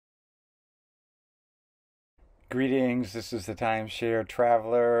Greetings, this is the Timeshare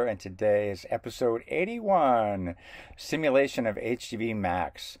Traveler, and today is episode 81, Simulation of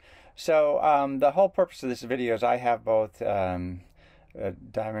HGVMax. So the whole purpose of this video is I have both Diamond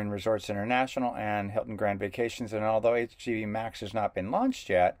Resorts International and Hilton Grand Vacations, and although HGVMax has not been launched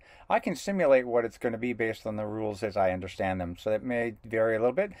yet, I can simulate what it's going to be based on the rules as I understand them. So it may vary a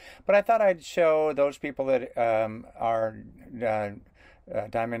little bit, but I thought I'd show those people that are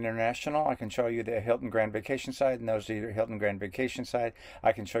Diamond International. I can show you the Hilton Grand Vacation side, and those are the Hilton Grand Vacation side.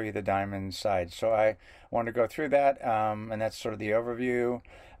 I can show you the Diamond side. So I want to go through that, and that's sort of the overview.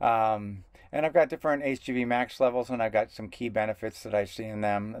 And I've got different HGV Max levels, and I've got some key benefits that I see in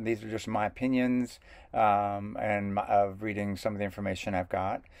them. And these are just my opinions and of reading some of the information I've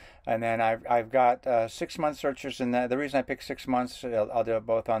got. And then I've got 6 month searches, and the reason I picked 6 months, I'll do it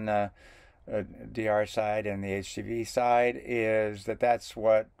both on the DR side and the HGV side, is that's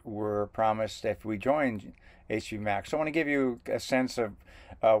what we're promised if we join HGV Max. So I want to give you a sense of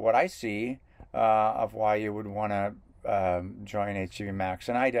what I see of why you would want to join HGV Max,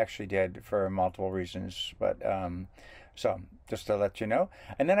 and I actually did for multiple reasons, but so just to let you know.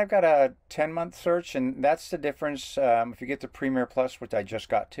 And then I've got a 10-month search, and that's the difference. If you get to Premier Plus, which I just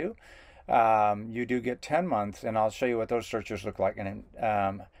got to, you do get 10 months, and I'll show you what those searches look like in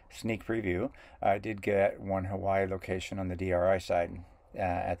sneak preview. I did get one Hawaii location on the DRI side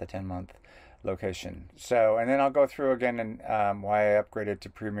at the 10-month location. So, and then I'll go through again and why I upgraded to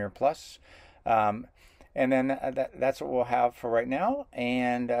Premier Plus. And then that's what we'll have for right now.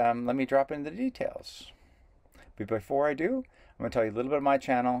 And let me drop into the details. But before I do, I'm going to tell you a little bit of my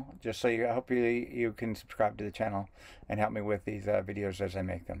channel, just so I hope you can subscribe to the channel and help me with these videos as I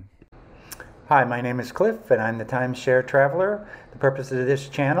make them. Hi, my name is Cliff, and I'm the Timeshare Traveler. The purpose of this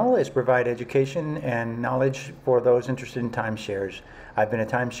channel is to provide education and knowledge for those interested in timeshares. I've been a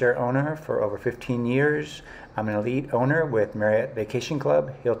timeshare owner for over 15 years. I'm an elite owner with Marriott Vacation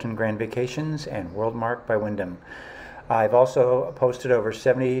Club, Hilton Grand Vacations, and Worldmark by Wyndham. I've also posted over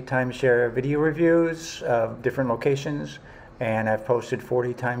 70 timeshare video reviews of different locations, and I've posted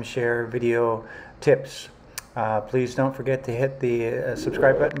 40 timeshare video tips. Please don't forget to hit the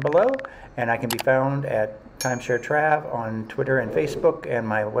subscribe button below, and I can be found at Timeshare Trav on Twitter and Facebook, and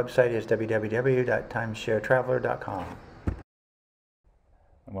my website is www.timesharetraveler.com.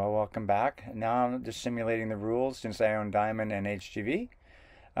 Well, welcome back. Now I'm just simulating the rules since I own Diamond and HGV.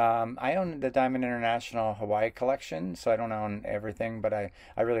 I own the Diamond International Hawaii collection, so I don't own everything, but I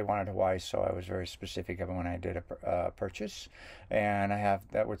really wanted Hawaii, so I was very specific when I did a purchase. And I have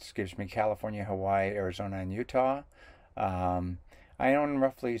that, which gives me California, Hawaii, Arizona, and Utah. I own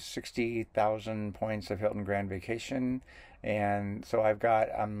roughly 60,000 points of Hilton Grand Vacation, and so I'm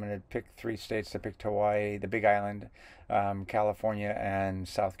going to pick 3 states. I picked Hawaii, the Big Island, California, and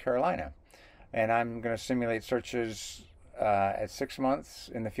South Carolina. And I'm going to simulate searches at 6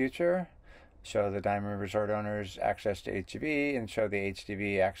 months in the future, show the Diamond Resort owners access to HGV, and show the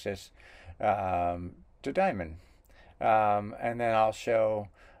HGV access to Diamond. And then I'll show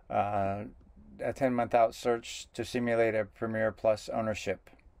a 10-month out search to simulate a Premier Plus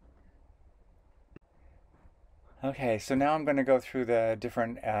ownership. Okay, so now I'm going to go through the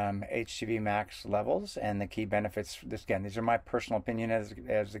different HGV Max levels and the key benefits. Again, these are my personal opinion as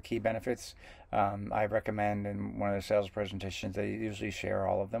the key benefits. I recommend in one of the sales presentations, they usually share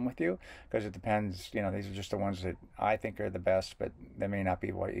all of them with you, because it depends, these are just the ones that I think are the best, but they may not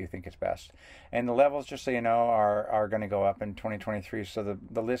be what you think is best. And the levels, just so you know, are going to go up in 2023. So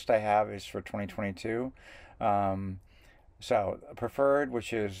the list I have is for 2022. So preferred,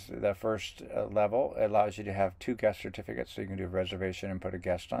 which is the first level, allows you to have 2 guest certificates, so you can do a reservation and put a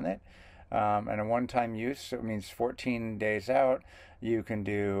guest on it. And a one-time use, so it means 14 days out, you can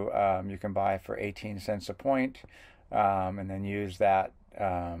do, you can buy for 18 cents a point, and then use that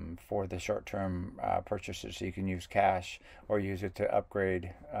for the short-term purchases. So you can use cash or use it to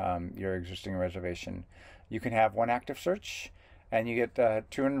upgrade your existing reservation. You can have 1 active search, and you get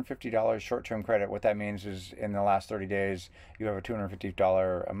 $250 short-term credit. What that means is in the last 30 days, you have a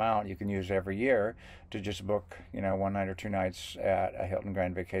 $250 amount you can use every year to just book, 1 night or 2 nights at a Hilton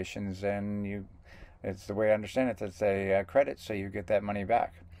Grand Vacations, and it's the way I understand it, it's a credit, so you get that money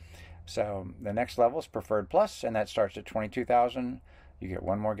back. So the next level is Preferred Plus, and that starts at $22,000. You get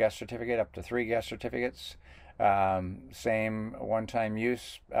 1 more guest certificate, up to 3 guest certificates. Same one-time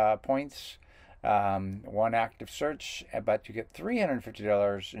use points. 1 active search, but you get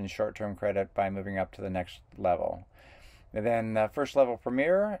 $350 in short-term credit by moving up to the next level. And then the first level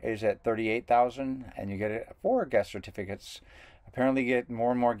Premier is at $38,000, and you get 4 guest certificates. Apparently, you get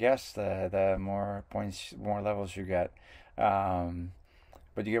more and more guests, the more points, more levels you get.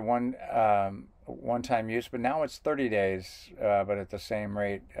 But you get one one-time use, but now it's 30 days, but at the same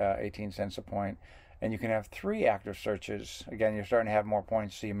rate, 18 cents a point. And you can have 3 active searches. Again, you're starting to have more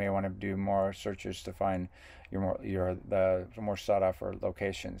points, so you may want to do more searches to find the more sought-after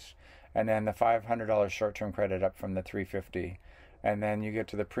locations. And then the $500 short-term credit up from the $350. And then you get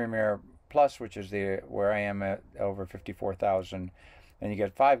to the Premier Plus, which is where I am at over 54,000, and you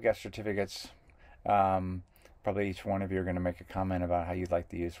get 5 guest certificates. Probably each one of you are going to make a comment about how you'd like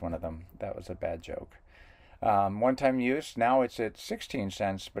to use one of them. That was a bad joke. One-time use, now it's at 16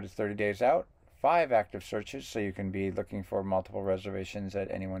 cents, but it's 30 days out. 5 active searches, so you can be looking for multiple reservations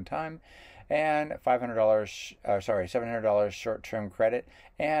at any one time. And $700 short-term credit.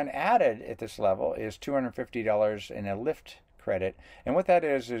 And added at this level is $250 in a Lyft credit. And what that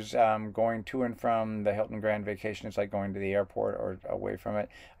is going to and from the Hilton Grand Vacations, like going to the airport or away from it.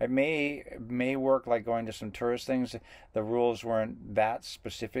 It may work like going to some tourist things. The rules weren't that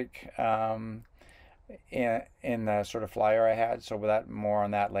specific in the sort of flyer I had, so more on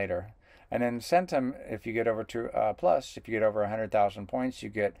that later. And then Centum, if you get over to Plus, if you get over 100,000 points, you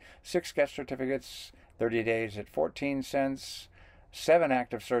get 6 guest certificates, 30 days at 14 cents, 7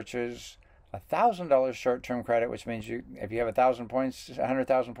 active searches, $1,000 short-term credit, which means if you have 1,000 points,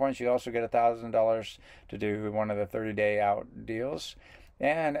 100,000 points, you also get $1,000 to do one of the 30-day out deals,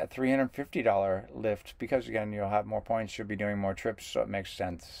 and a $350 lift because again you'll have more points, you'll be doing more trips, so it makes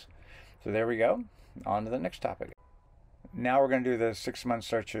sense. So there we go. On to the next topic. Now we're going to do the 6-month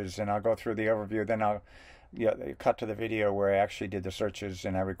searches, and I'll go through the overview. Then I'll cut to the video where I actually did the searches,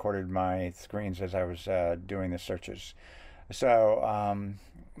 and I recorded my screens as I was doing the searches. So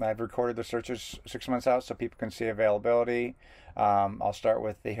I've recorded the searches 6 months out so people can see availability. I'll start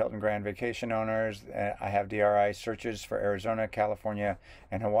with the Hilton Grand Vacation owners. I have DRI searches for Arizona, California,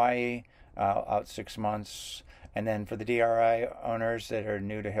 and Hawaii out 6 months. And then for the DRI owners that are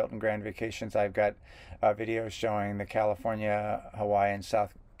new to Hilton Grand Vacations, I've got videos showing the California, Hawaii, and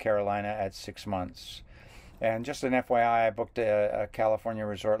South Carolina at 6 months. And just an FYI, I booked a California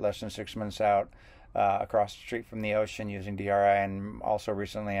resort less than 6 months out across the street from the ocean using DRI, and also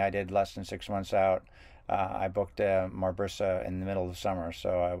recently I did less than 6 months out. I booked Marbrissa in the middle of the summer,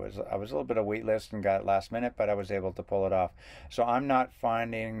 so I was a little bit of wait list and got it last minute, but I was able to pull it off. So I'm not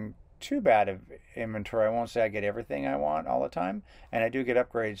finding too bad of inventory. I won't say I get everything I want all the time, and I do get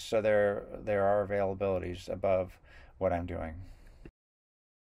upgrades, so there are availabilities above what I'm doing.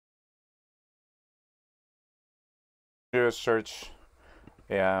 Do a search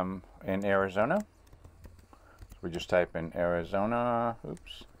in Arizona. So we just type in Arizona.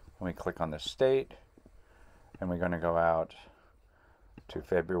 Oops. And we click on the state, and we're going to go out to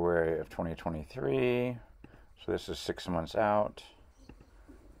February of 2023. So this is 6 months out.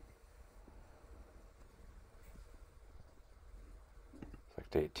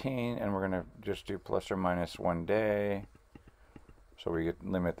 Select 18, and we're going to just do plus or minus 1 day. So we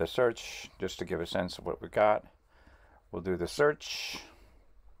limit the search just to give a sense of what we got. We'll do the search.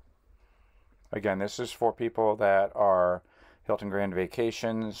 Again, this is for people that are Hilton Grand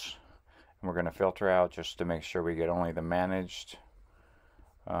Vacations, and we're going to filter out just to make sure we get only the managed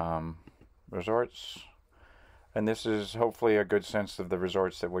resorts. And this is hopefully a good sense of the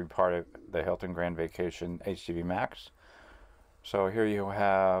resorts that will be part of the Hilton Grand Vacation HGVMax. So here you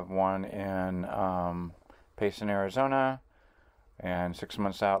have one in Payson, Arizona, and 6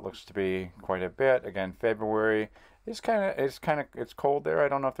 months out looks to be quite a bit. Again, February. It's cold there. I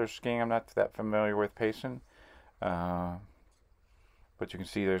don't know if there's skiing. I'm not that familiar with Payson. But you can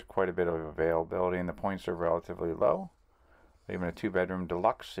see there's quite a bit of availability, and the points are relatively low. Even a 2-bedroom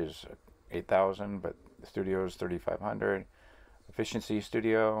deluxe is 8,000, but the studio is 3,500. Efficiency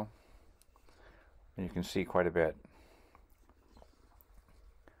studio, and you can see quite a bit.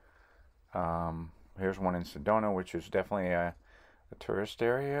 Here's one in Sedona, which is definitely a tourist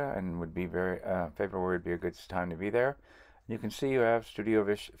area, and would be February would be a good time to be there. You can see you have studio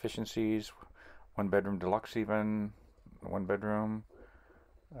efficiencies, 1-bedroom deluxe, even 1-bedroom.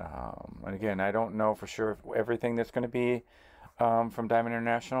 And again, I don't know for sure if everything that's going to be from Diamond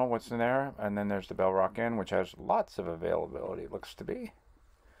International, what's in there. And then there's the Bell Rock Inn, which has lots of availability, it looks to be.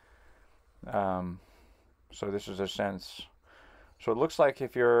 So this is a sense. So it looks like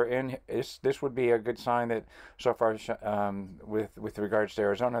if you're in, this would be a good sign that so far with regards to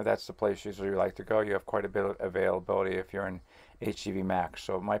Arizona, that's the place you like to go. You have quite a bit of availability if you're in HGVMax.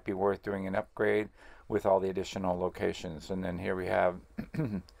 So it might be worth doing an upgrade with all the additional locations. And then here we have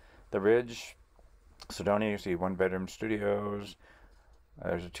the Ridge, Sedona. You see 1-bedroom studios.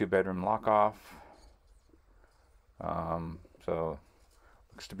 There's a 2-bedroom lock-off. So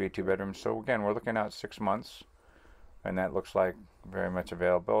looks to be a 2-bedroom. So again, we're looking at 6 months, and that looks like very much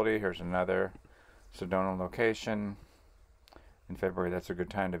availability. Here's another Sedona location. In February, that's a good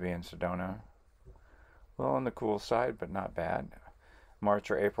time to be in Sedona. Well, on the cool side, but not bad.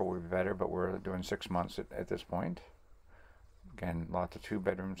 March or April would be better, but we're doing 6 months at this point. Again, lots of 2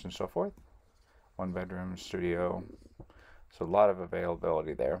 bedrooms and so forth. 1 bedroom, studio. So a lot of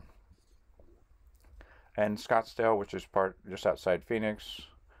availability there. And Scottsdale, which is just outside Phoenix,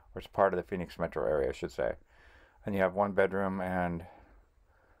 or it's part of the Phoenix metro area, I should say. And you have 1 bedroom, and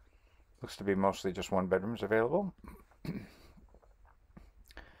looks to be mostly just 1 bedrooms available.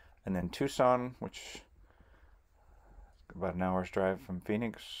 And then Tucson, which about an hour's drive from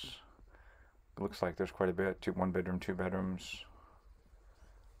Phoenix. Looks like there's quite a bit. 1 bedroom, 2 bedrooms.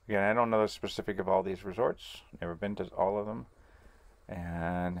 Again, I don't know the specific of all these resorts. Never been to all of them.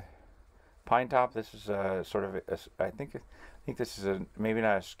 And Pine Top, this is sort of I think this is maybe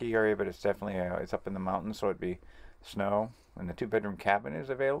not a ski area, but it's definitely it's up in the mountains, so it'd be snow. And the 2-bedroom cabin is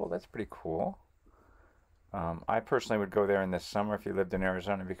available. That's pretty cool. I personally would go there in the summer if you lived in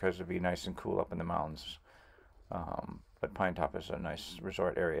Arizona, because it'd be nice and cool up in the mountains. But Pine Top is a nice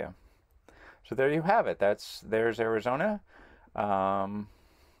resort area. So there you have it. There's Arizona.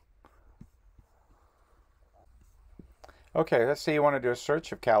 Okay, let's say you want to do a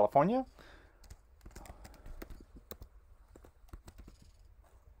search of California.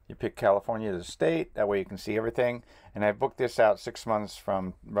 You pick California as a state. That way you can see everything. And I booked this out 6 months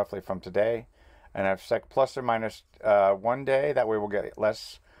roughly from today. And I've set plus or minus 1 day. That way we'll get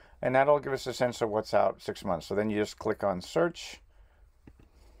less. And that'll give us a sense of what's out 6 months. So then you just click on search.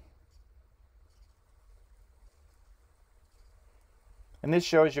 And this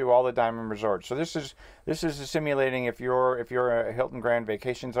shows you all the Diamond Resorts. So this is simulating if you're a Hilton Grand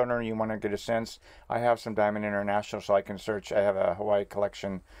Vacations owner and you want to get a sense. I have some Diamond International, so I can search. I have a Hawaii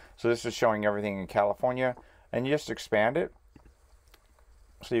collection. So this is showing everything in California. And you just expand it.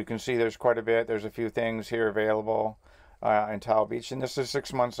 So you can see there's quite a bit. There's a few things here available in Tahoe Beach. And this is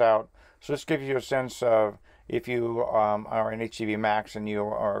 6 months out. So this gives you a sense of if you are an HGVMax and you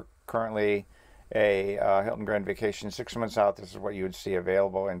are currently a Hilton Grand Vacation 6 months out, this is what you would see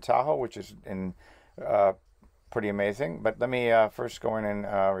available in Tahoe, which is pretty amazing. But let me first go in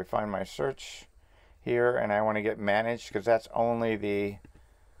and refine my search here, and I want to get managed, because that's only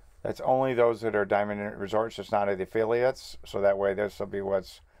those that are Diamond Resorts. It's not the affiliates, so that way this will be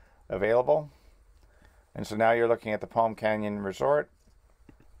what's available. And so now you're looking at the Palm Canyon Resort,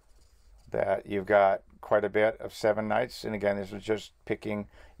 that you've got quite a bit of 7 nights. And again, this is just picking.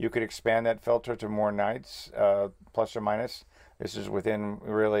 You could expand that filter to more nights, plus or minus. This is within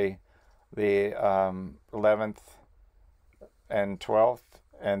really the 11th and 12th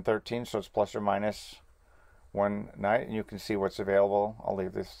and 13th, so it's plus or minus 1 night. And you can see what's available. I'll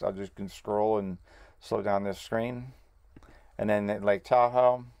leave this. I'll just scroll and slow down this screen. And then at Lake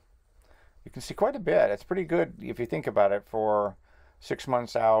Tahoe, you can see quite a bit. It's pretty good if you think about it for 6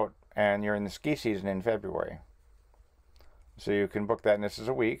 months out, and you're in the ski season in February. So you can book that, and this is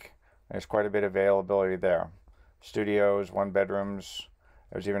a week. There's quite a bit of availability there. Studios, 1 bedrooms.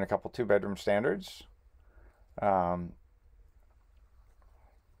 There's even a couple 2-bedroom standards. And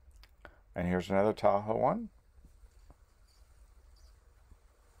here's another Tahoe one.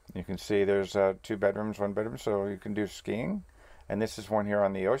 You can see there's 2 bedrooms, 1 bedroom, so you can do skiing. And this is one here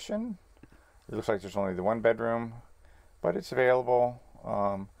on the ocean. It looks like there's only the 1 bedroom, but it's available.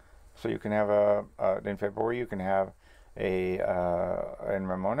 So you can have in February, you can have in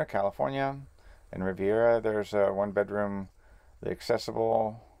Ramona, California. In Riviera, there's a 1 bedroom, the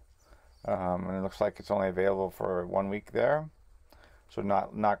accessible, and it looks like it's only available for 1 week there. So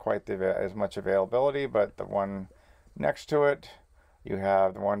not quite as much availability, but the one next to it, you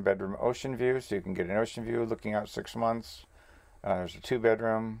have the 1 bedroom ocean view, so you can get an ocean view looking out 6 months. There's a 2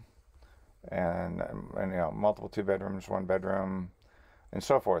 bedroom, and multiple 2 bedrooms, 1 bedroom, and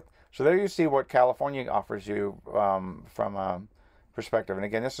so forth. So there you see what California offers you from a perspective. And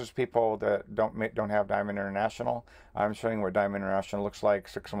again, this is people that don't have Diamond International. I'm showing what Diamond International looks like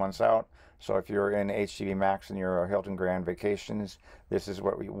 6 months out. So if you're in HGVMax and you're a Hilton Grand Vacations, this is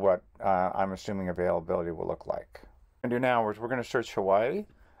what I'm assuming availability will look like. What we're going to do now is we're going to search Hawaii, and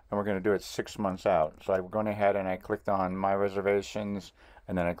we're going to do it 6 months out. So I'm going ahead and I clicked on My Reservations,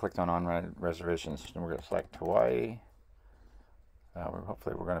 and then I clicked on Reservations. And we're going to select Hawaii.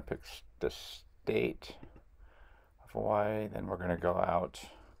 Hopefully we're going to pick the state of Hawaii. Then we're going to go out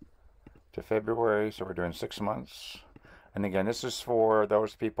to February. So we're doing 6 months. And again, this is for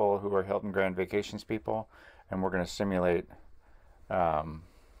those people who are Hilton Grand Vacations people. And we're going to simulate. We're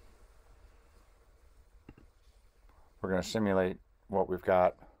going to simulate what we've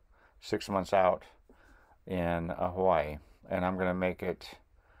got 6 months out in Hawaii. And I'm going to make it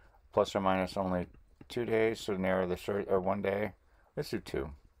plus or minus only 2 days, so narrow the search, or 1 day. Let's do 2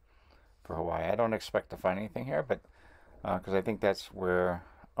 for Hawaii. I don't expect to find anything here, but because I think that's where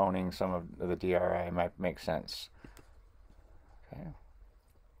owning some of the DRI might make sense. Okay.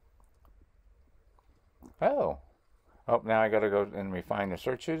 Oh, now I got to go and refine the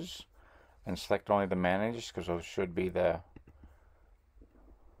searches and select only the managed, because those should be the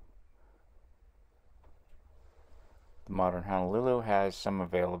Modern Honolulu has some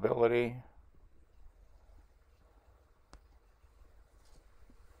availability.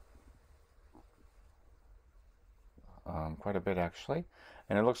 Quite a bit actually,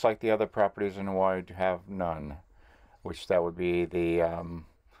 and it looks like the other properties in Hawaii have none, which that would be the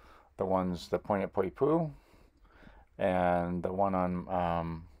ones, the point at Poipu and the one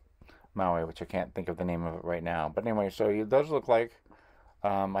on Maui, which I can't think of the name of it right now. But anyway, so it does look like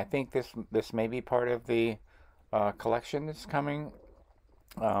I think this may be part of the collection that's coming.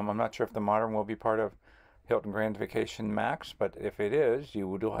 I'm not sure if the modern will be part of Hilton Grand Vacation Max, but if it is, you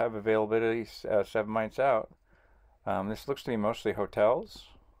will have availability 7 nights out. This looks to be mostly hotels,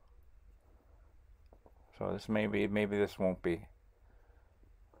 so this maybe this won't be.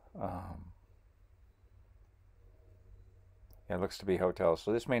 It looks to be hotels,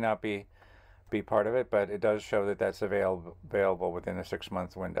 so this may not be part of it, but it does show that that's available within a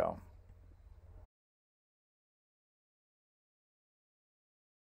 6-month window.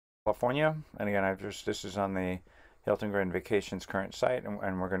 California, and again, this is on the Hilton Grand Vacations current site,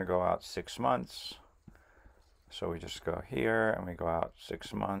 and we're going to go out 6 months. So we just go here and we go out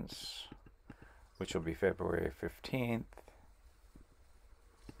 6 months, which will be February 15th.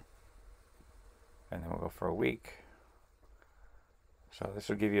 And then we'll go for a week. So this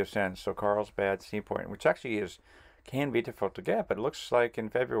will give you a sense. So Carlsbad Seaport, which actually can be difficult to get, but it looks like in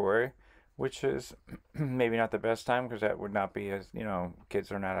February, which is maybe not the best time because that would not be, as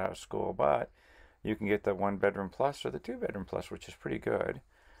kids are not out of school, but you can get the 1-bedroom plus or the 2-bedroom plus, which is pretty good.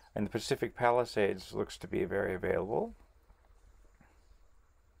 And the Pacific Palisades looks to be very available.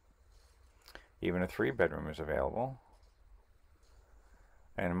 Even a 3-bedroom is available.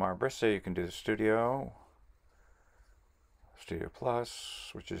 And in Mar Brisa, you can do the Studio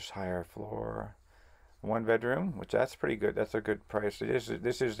Plus, which is higher floor. 1-bedroom, which that's pretty good. That's a good price.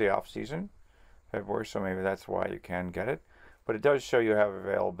 This is the off season, February, so maybe that's why you can get it. But it does show you have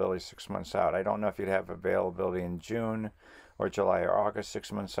availability 6 months out. I don't know if you'd have availability in June or July or August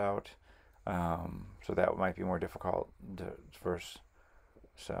 6 months out. So that might be more difficult to first.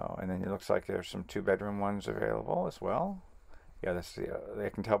 So, and then it looks like there's some 2-bedroom ones available as well. Yeah, that's the, they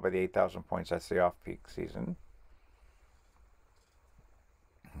can tell by the 8,000 points, that's the off-peak season.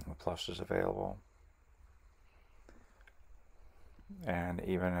 The plus is available. And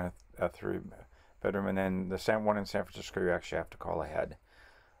even a 3-bedroom, and then the one in San Francisco, you actually have to call ahead.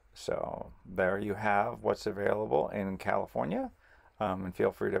 So there you have what's available in California, and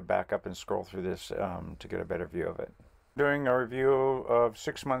feel free to back up and scroll through this to get a better view of it. Doing a review of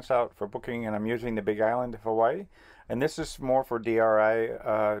 6 months out for booking, and I'm using the Big Island of Hawaii, and this is more for DRI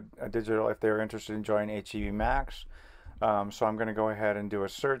digital if they're interested in joining HGVMax. So I'm going to go ahead and do a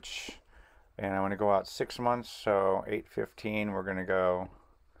search, and I want to go out 6 months, so 8/15 we're going to go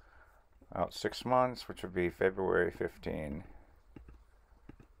out 6 months, which would be February 15.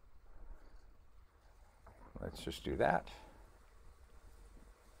 Let's just do that,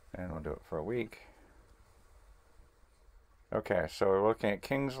 and we'll do it for a week. Okay, so we're looking at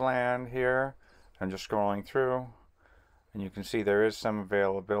Kingsland here. I'm just scrolling through, and you can see there is some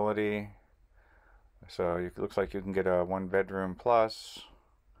availability. So it looks like you can get a 1-bedroom plus,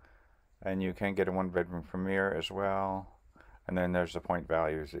 and you can get a 1-bedroom premier as well. And then there's the point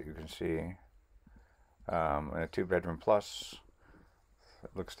values that you can see. And a 2-bedroom plus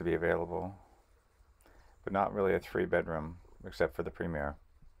looks to be available, but not really a 3-bedroom except for the premier.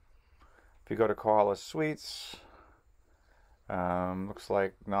 If you go to Kohala Suites, looks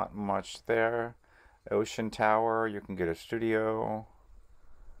like not much there. Ocean Tower, you can get a studio.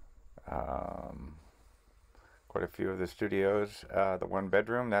 Quite a few of the studios. The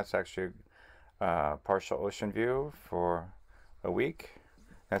 1-bedroom, that's actually partial ocean view for a week.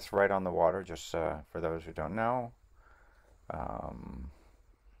 That's right on the water, just for those who don't know.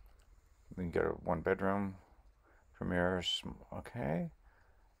 We can get a 1-bedroom premieres, okay.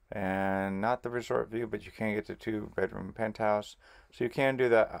 And not the resort view, but you can get the 2-bedroom penthouse. So you can do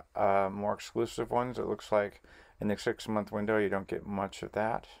the more exclusive ones. It looks like in the 6-month window you don't get much of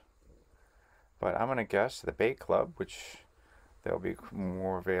that. But I'm going to guess the Bay Club, which there'll be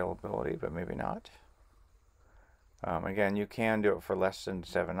more availability, but maybe not. Again, you can do it for less than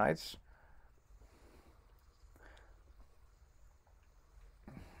 7 nights.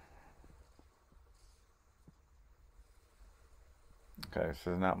 Okay,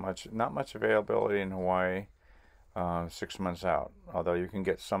 so not much availability in Hawaii 6 months out, although you can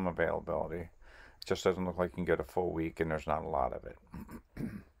get some availability. It just doesn't look like you can get a full week, and there's not a lot of it.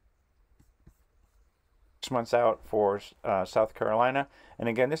 6 months out for South Carolina, and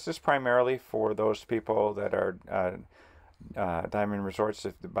again, this is primarily for those people that are Diamond Resorts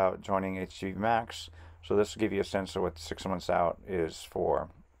about joining HGVMax. So this will give you a sense of what 6 months out is for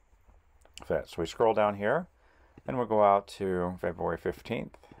that. So we scroll down here, and we'll go out to February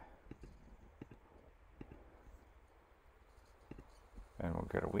 15th. And we'll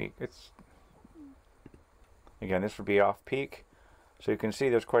get a week. Again, this would be off peak. So you can see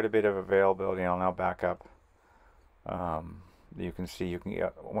there's quite a bit of availability. I'll now back up. You can see you can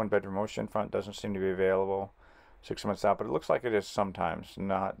get one bedroom oceanfront. Doesn't seem to be available 6 months out, but it looks like it is sometimes,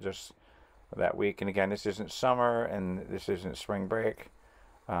 not just that week. And again, this isn't summer and this isn't spring break.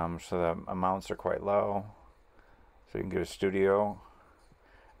 So the amounts are quite low. So you can get a studio.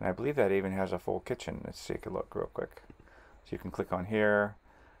 And I believe that even has a full kitchen. Let's take a look real quick. So you can click on here.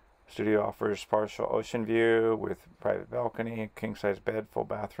 Studio offers partial ocean view with private balcony, king size bed, full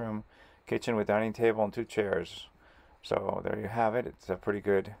bathroom, kitchen with dining table and 2 chairs. So there you have it. It's a pretty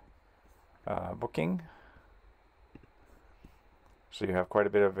good booking. So you have quite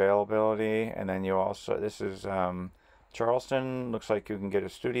a bit of availability, and then you also, this is Charleston. Looks like you can get a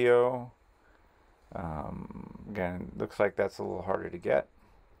studio. Again, looks like that's a little harder to get.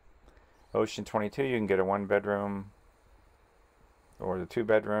 Ocean 22, you can get a 1 bedroom or the 2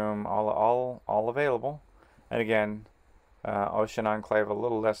 bedroom, all available. And again, Ocean Enclave, a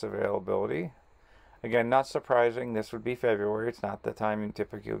little less availability. Again, not surprising. This would be February. It's not the time you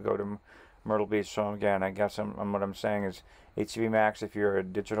typically go to Myrtle Beach. So again, I guess what I'm saying is HGVMax, if you're a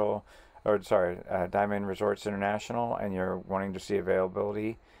Diamond Resorts International and you're wanting to see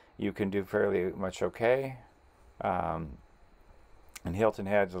availability, you can do fairly much okay. And Hilton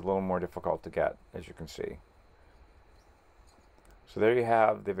Head's a little more difficult to get, as you can see. So there you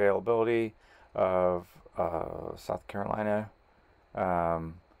have the availability of South Carolina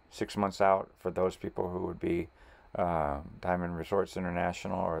 6 months out for those people who would be Diamond Resorts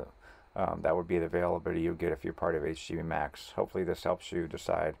International, or that would be the availability you get if you're part of HGVMax. Hopefully this helps you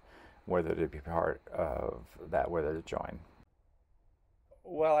decide whether to be part of that, whether to join.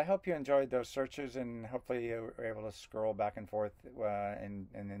 Well, I hope you enjoyed those searches, and hopefully you were able to scroll back and forth and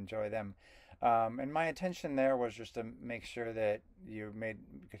enjoy them. And my intention there was just to make sure that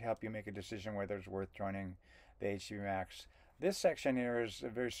could help you make a decision whether it's worth joining the HGVMax. This section here is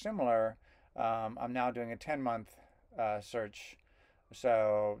very similar. I'm now doing a 10-month search,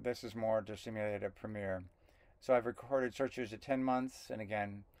 so this is more to simulate a premiere. So I've recorded searches at 10 months, and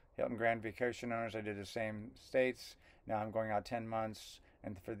again, Hilton Grand Vacation owners, I did the same states. Now I'm going out 10 months,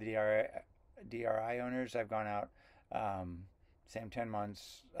 and for the DRI owners, I've gone out same 10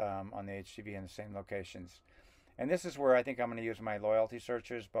 months on the HGV in the same locations. And this is where I think I'm going to use my loyalty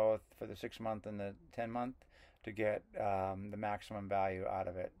searches, both for the 6 month and the 10 month, to get the maximum value out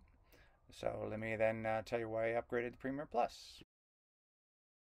of it. So let me then tell you why I upgraded to Premier Plus.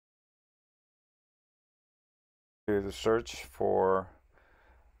 Do the search for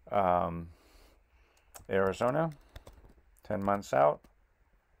Arizona, 10 months out,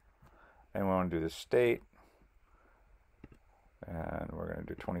 and we want to do the state, and we're going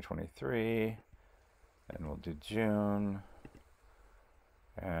to do 2023, and we'll do June,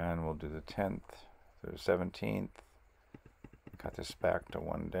 and we'll do the 10th through the 17th. Cut this back to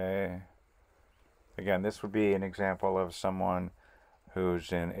 1 day. Again, this would be an example of someone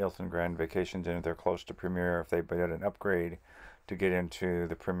who's in Hilton Grand Vacations, and if they're close to Premier, if they did an upgrade to get into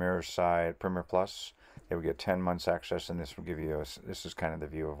the Premier side, Premier Plus, they would get 10 months access, and this will give you this is kind of the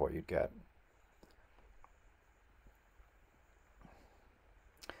view of what you'd get.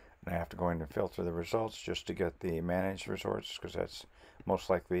 And I have to go in and filter the results just to get the managed resorts, because that's most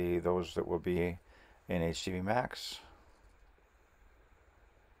likely those that will be in HGVMax.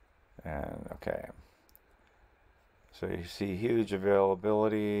 And okay, so you see huge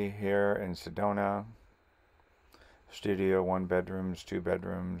availability here in Sedona. Studio, 1 bedrooms, 2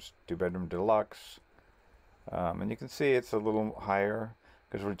 bedrooms, 2 bedroom deluxe, and you can see it's a little higher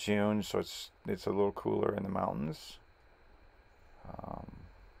because we're June, so it's a little cooler in the mountains,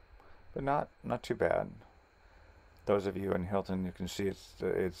 but not too bad. Those of you in Hilton, you can see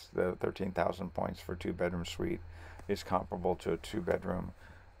it's the 13,000 points for 2 bedroom suite is comparable to a 2 bedroom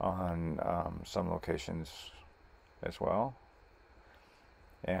on some locations as well.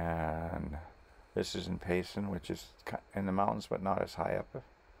 And this is in Payson, which is in the mountains, but not as high up.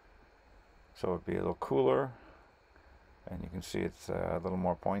 So it would be a little cooler. And you can see it's a little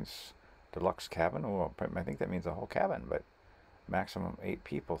more points. Deluxe cabin. Oh, I think that means a whole cabin, but maximum 8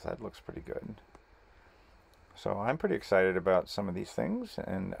 people. So that looks pretty good. So I'm pretty excited about some of these things.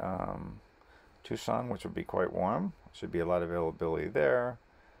 And Tucson, which would be quite warm, should be a lot of availability there.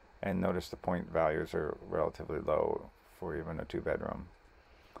 And notice the point values are relatively low for even a 2-bedroom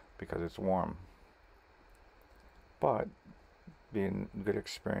because it's warm. But be a good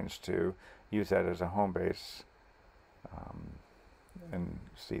experience to use that as a home base and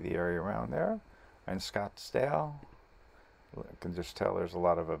see the area around there. And Scottsdale, I can just tell there's a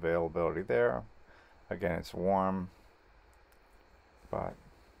lot of availability there. Again, it's warm, but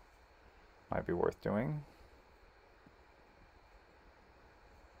might be worth doing.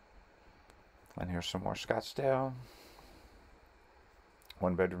 And here's some more Scottsdale.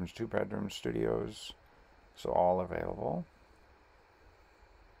 1-bedrooms, 2-bedrooms, studios, so all available.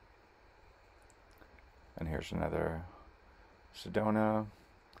 And here's another Sedona,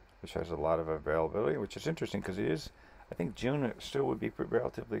 which has a lot of availability, which is interesting because it is, I think June still would be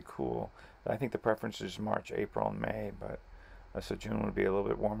relatively cool. I think the preference is March, April, and May, but so June would be a little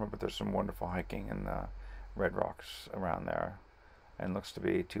bit warmer, but there's some wonderful hiking in the Red Rocks around there. And looks to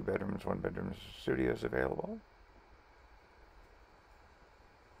be 2-bedrooms, 1-bedrooms, studios available.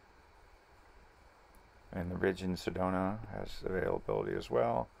 And the Ridge in Sedona has availability as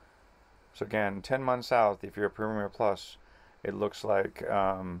well. So again, 10 months out, if you're a Premier Plus, it looks like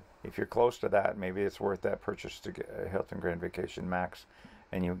if you're close to that, maybe it's worth that purchase to get a Hilton Grand Vacation Max,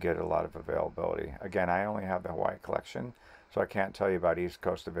 and you get a lot of availability. Again, I only have the Hawaii collection, so I can't tell you about East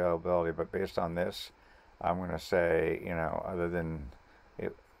Coast availability, but based on this, I'm going to say, other than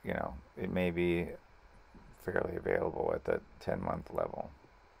it, it may be fairly available at the 10-month level.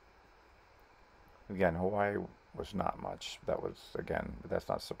 Again, Hawaii was not much. That was, again, but that's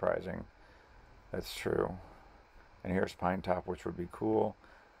not surprising. That's true. And here's Pine Top, which would be cool.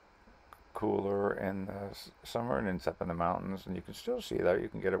 Cooler in the summer, and it's up in the mountains, and you can still see that. You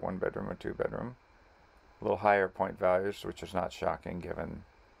can get a 1-bedroom or 2-bedroom. A little higher point values, which is not shocking given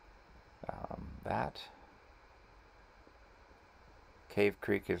that. Cave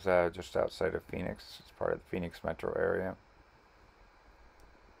Creek is just outside of Phoenix. It's part of the Phoenix metro area.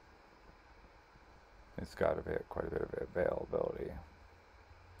 It's got quite a bit of availability.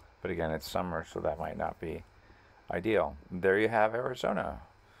 But again, it's summer, so that might not be ideal. There you have Arizona.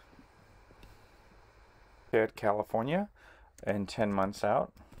 At California, and 10 months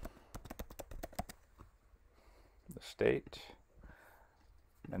out. The state.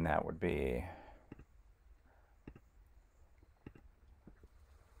 And that would be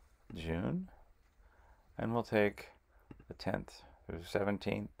June. And we'll take the 10th through the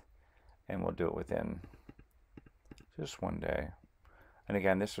 17th, and we'll do it within just one day. And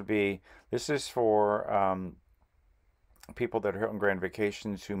again, this is for people that are Hilton Grand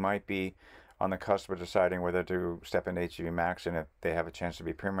Vacations who might be on the cusp of deciding whether to step into HGVMax, and if they have a chance to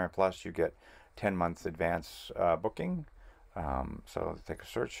be Premier Plus, you get 10 months advance booking. So take a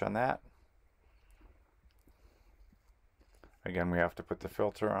search on that. Again, we have to put the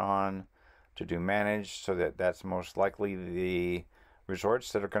filter on to do managed, so that's most likely the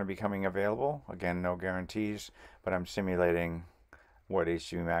resorts that are going to be coming available. Again, no guarantees, but I'm simulating what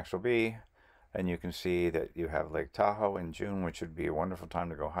HGVMax will be. And you can see that you have Lake Tahoe in June, which would be a wonderful time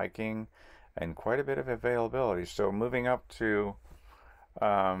to go hiking, and quite a bit of availability. So moving up to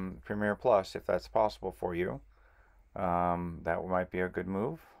Premier Plus, if that's possible for you, that might be a good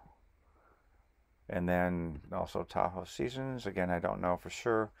move. And then also Tahoe Seasons. Again, I don't know for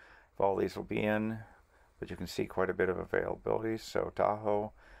sure if all these will be in, but you can see quite a bit of availability. So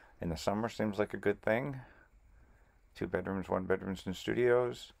Tahoe in the summer seems like a good thing. 2-bedrooms, 1-bedrooms, and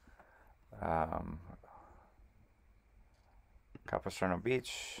studios. Capistrano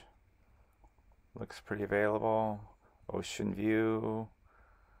Beach looks pretty available. Ocean View,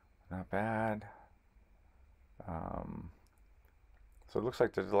 not bad. So it looks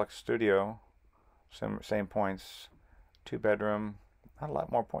like the deluxe studio, same points, 2-bedroom, not a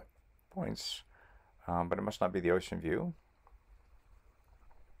lot more points, but it must not be the Ocean View.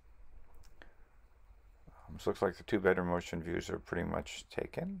 So it looks like the 2-bedroom Ocean Views are pretty much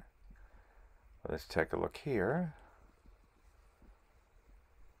taken. Let's take a look here.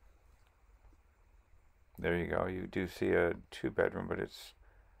 There you go. You do see a 2-bedroom, but it's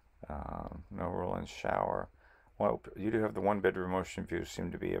no roll-in shower. Well, you do have the 1-bedroom Ocean Views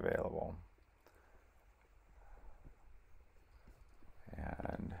seem to be available.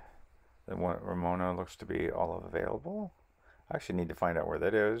 And the one Ramona looks to be all available. I actually need to find out where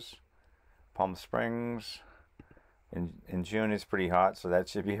that is. Palm Springs in June is pretty hot, so that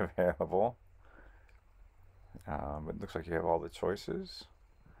should be available. It looks like you have all the choices.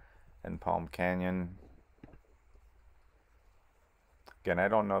 And Palm Canyon Again, I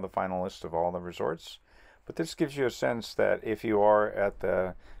don't know the final list of all the resorts, but this gives you a sense that if you are at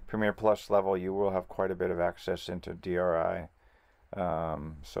the Premier Plus level, you will have quite a bit of access into DRI.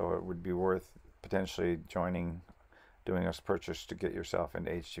 So it would be worth potentially doing a purchase to get yourself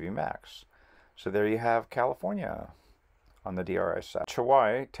into HGVMax. So there you have California on the DRI side.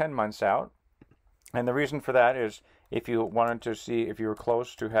 Hawaii, 10 months out. And the reason for that is if you wanted to see if you were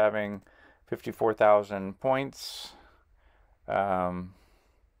close to having 54,000 points,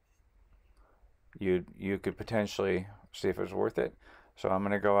 you could potentially see if it was worth it. So I'm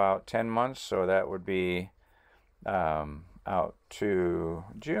going to go out 10 months, so that would be out to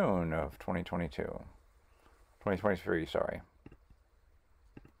June of 2023, sorry.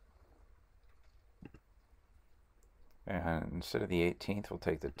 And instead of the 18th, we'll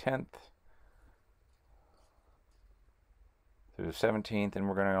take the 10th through the 17th, and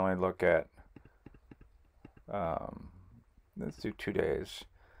we're going to only look at, let's do 2 days.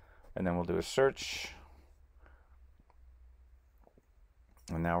 And then we'll do a search.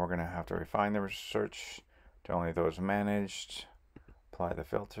 And now we're going to have to refine the search to only those managed. Apply the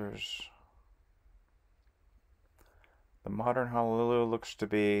filters. The modern Honolulu looks to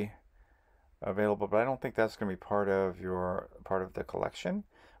be available, but I don't think that's going to be part of the collection.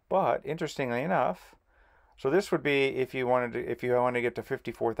 But interestingly enough, so this would be if you wanted to get to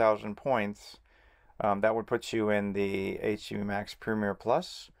 54,000 points, that would put you in the HGVMax Premier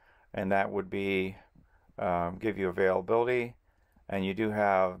Plus, and that would be give you availability, and you do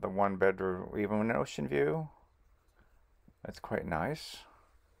have the 1-bedroom, even an ocean view. That's quite nice.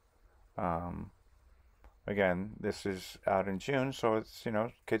 Again, this is out in June, so it's,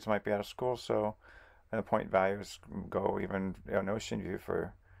 kids might be out of school, so and the point values go even an ocean view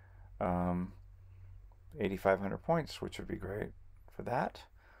for 8,500 points, which would be great for that.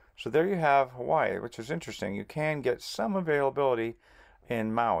 So there you have Hawaii, which is interesting. You can get some availability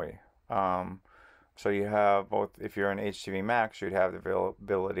in Maui. So you have both, if you're in HGVMax, you'd have the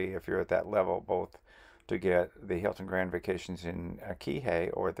availability, if you're at that level, both to get the Hilton Grand Vacations in Kihei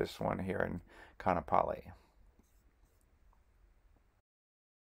or this one here in Kaanapali.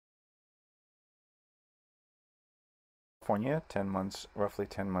 California, 10 months, roughly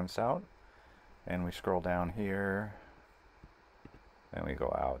 10 months out. And we scroll down here and we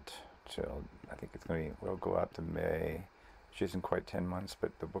go out till, I think we'll go out to May, which isn't quite 10 months,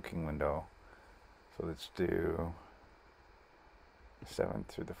 but the booking window. So let's do the 7th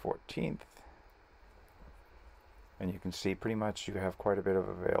through the 14th. And you can see pretty much you have quite a bit of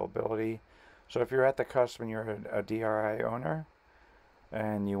availability. So if you're at the cusp and you're a DRI owner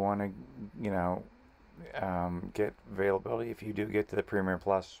and you want to, get availability, if you do get to the Premier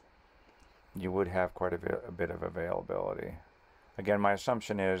Plus, you would have quite a bit of availability. Again, my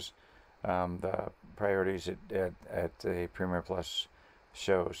assumption is the priorities at the Premier Plus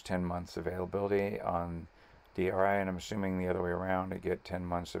shows 10 months availability on DRI, and I'm assuming the other way around to get 10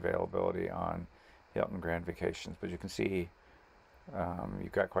 months availability on Hilton Grand Vacations. But you can see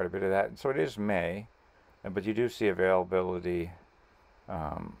you've got quite a bit of that. So it is May, but you do see availability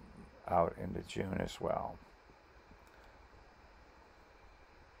out into June as well.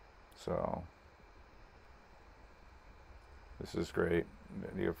 So this is great.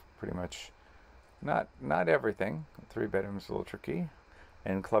 You have pretty much not everything. 3 bedrooms is a little tricky,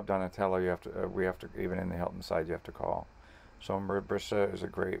 and Club Donatello we have to even in the Hilton side you have to call. So Brissa is a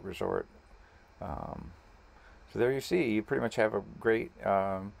great resort. So there you see, you pretty much have a great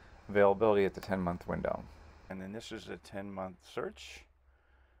availability at the 10-month window. And then this is a 10-month search.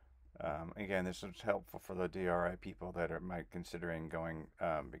 Again, this is helpful for the DRI people that might considering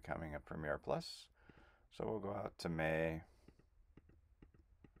becoming a Premier Plus. So we'll go out to May.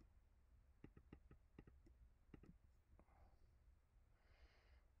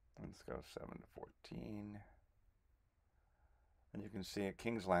 Let's go 7 to 14. And you can see at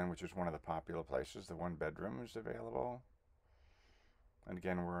Kingsland, which is one of the popular places, the 1-bedroom is available. And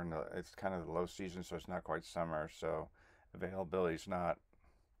again, it's kind of the low season, so it's not quite summer, so availability is not,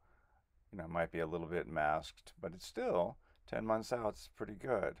 might be a little bit masked, but it's still 10 months out. It's pretty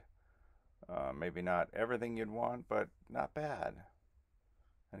good. Maybe not everything you'd want, but not bad.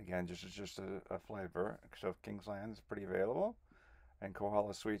 And again, just a flavor. So Kingsland's pretty available, and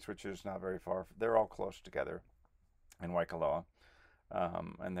Kohala Suites, which is not very far. They're all close together in Waikoloa.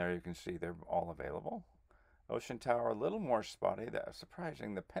 And there you can see they're all available. Ocean Tower, a little more spotty. That's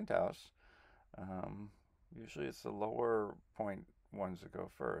surprising. The Penthouse, usually it's the lower point ones that go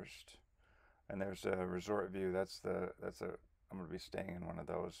first. And there's a Resort View. I'm going to be staying in one of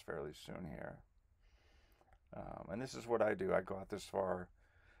those fairly soon here. And this is what I do. I go out this far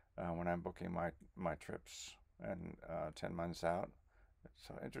when I'm booking my trips and 10 months out.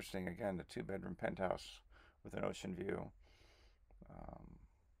 So interesting, again, the 2-bedroom penthouse with an ocean view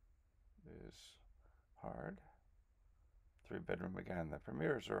is hard. 3-bedroom, again, the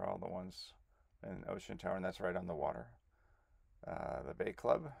premieres are all the ones in Ocean Tower, and that's right on the water. The Bay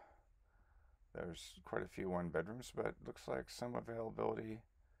Club, there's quite a few 1-bedrooms, but looks like some availability.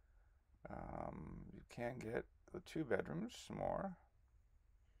 You can get the 2-bedrooms more.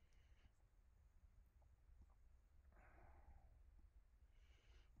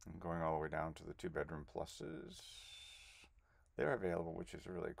 And going all the way down to the 2-bedroom pluses. They're available, which is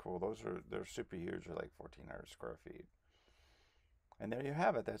really cool. They're super huge, they're like 1,400 square feet. And there you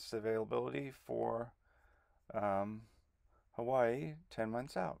have it. That's the availability for Hawaii 10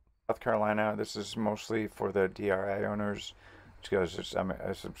 months out. South Carolina, this is mostly for the DRI owners, because I'm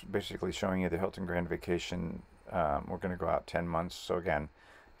basically showing you the Hilton Grand Vacation. We're going to go out 10 months. So again,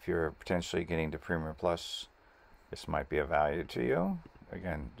 if you're potentially getting to Premier Plus, this might be of value to you.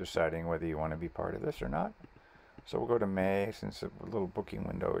 Again, deciding whether you want to be part of this or not. So we'll go to May, since a little booking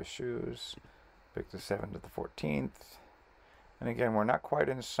window issues. Pick the 7th to the 14th. And again, we're not quite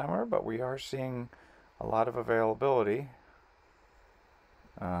in summer, but we are seeing a lot of availability.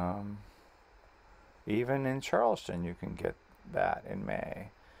 Even in Charleston, you can get that in May,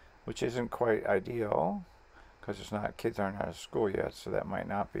 which isn't quite ideal because kids aren't out of school yet, so that might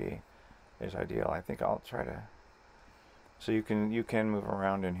not be as ideal. I think I'll try to. So you can move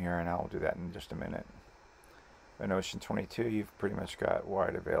around in here, and I'll do that in just a minute. In Ocean 22, you've pretty much got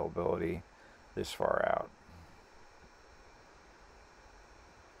wide availability this far out.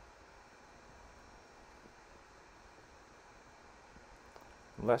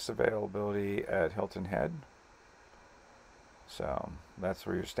 Less availability at Hilton Head. So that's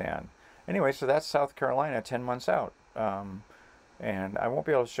where you stand. Anyway, so that's South Carolina 10 months out. And I won't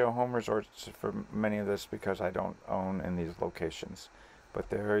be able to show home resorts for many of this because I don't own in these locations. But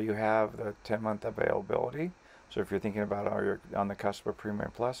there you have the 10-month availability. So if you're thinking about how you're on the cusp of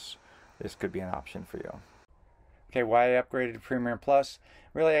Premier Plus, this could be an option for you. Okay, why I upgraded to Premier Plus?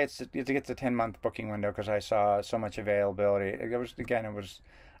 Really, it's to get the 10-month booking window because I saw so much availability.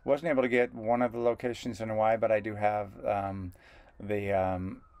 Wasn't able to get one of the locations in Hawaii, but I do have I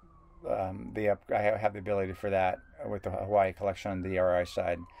have the ability for that with the Hawaii collection on the DRI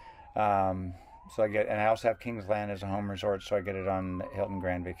side. So I also have Kingsland as a home resort, so I get it on Hilton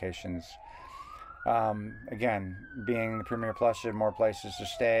Grand Vacations. Again, being the Premier Plus, you have more places to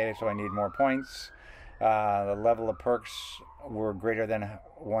stay, so I need more points. The level of perks were greater than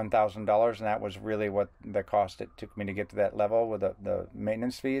 $1,000, and that was really what the cost it took me to get to that level with the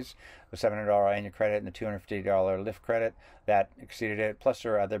maintenance fees, the $700 annual credit and the $250 lift credit. That exceeded it. Plus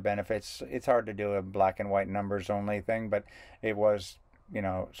there are other benefits. It's hard to do a black and white numbers only thing, but it was,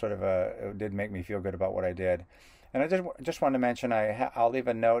 sort of it did make me feel good about what I did. And I just wanted to mention, I'll leave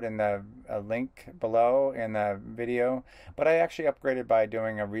a note in the link below in the video, but I actually upgraded by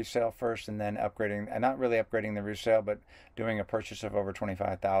doing a resale first and then upgrading, not really upgrading the resale, but doing a purchase of over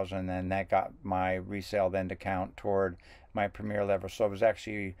 $25,000, and that got my resale then to count toward my Premier level. So it was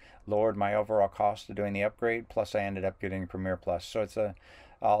actually lowered my overall cost of doing the upgrade, plus I ended up getting Premier Plus. So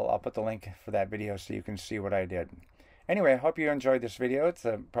I'll put the link for that video so you can see what I did. Anyway, I hope you enjoyed this video. It's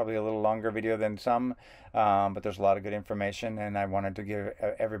probably a little longer video than some, but there's a lot of good information, and I wanted to give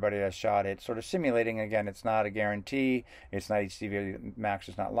everybody a shot at sort of simulating. Again, it's not a guarantee. It's not HGVMax.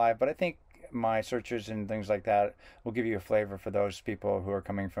 It's not live, but I think my searches and things like that will give you a flavor for those people who are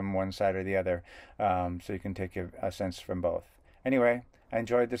coming from one side or the other, so you can take a sense from both. Anyway, I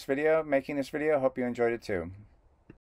enjoyed this video, making this video. Hope you enjoyed it too.